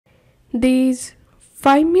This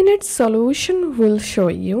 5-minute solution will show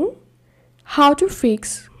you how to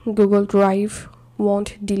fix Google Drive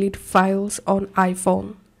won't delete files on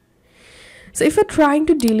iPhone. So if you're trying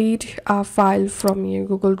to delete a file from your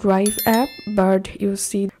Google Drive app but you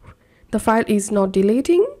see the file is not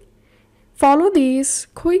deleting, follow these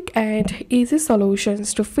quick and easy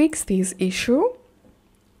solutions to fix this issue.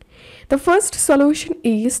 The first solution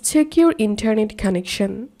is check your internet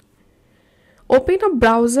connection. Open a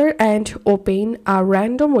browser and open a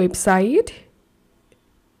random website.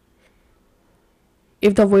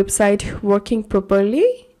 If the website working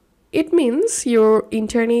properly, it means your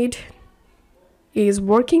internet is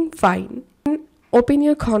working fine. Open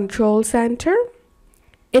your control center.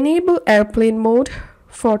 Enable airplane mode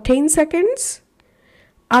for 10 seconds.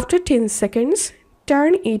 After 10 seconds,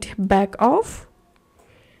 turn it back off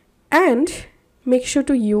and make sure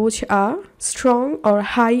to use a strong or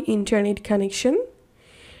high internet connection,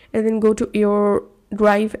 and then go to your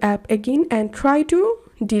Drive app again and try to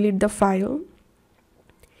delete the file.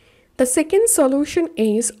 The second solution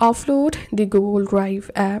is offload the Google Drive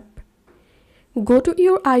app. Go to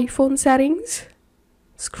your iPhone settings,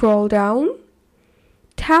 scroll down,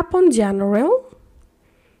 tap on General,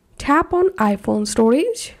 tap on iPhone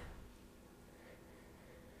storage,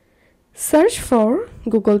 search for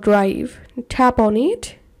Google Drive, tap on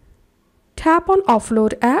it, tap on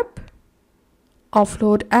offload app,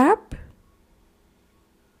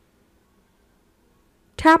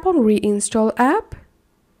 tap on reinstall app,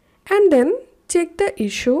 and then check the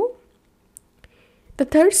issue. The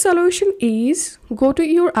third solution is go to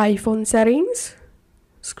your iPhone settings,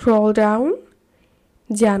 scroll down,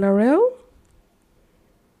 General,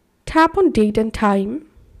 tap on date and time,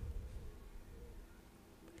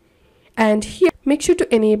 and here make sure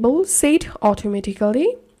to enable set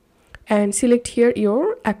automatically and select here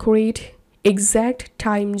your accurate exact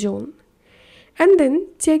time zone, and then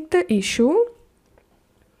check the issue.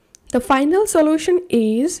 The final solution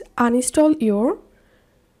is uninstall your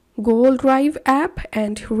Google Drive app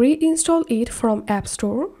and reinstall it from App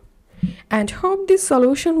Store, and hope this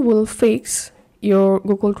solution will fix your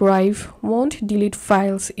Google Drive won't delete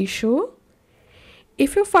files issue.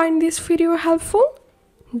 If you find this video helpful,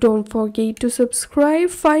 don't forget to subscribe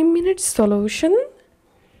 5-minute solution.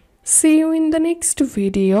 See you in the next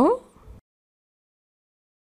video.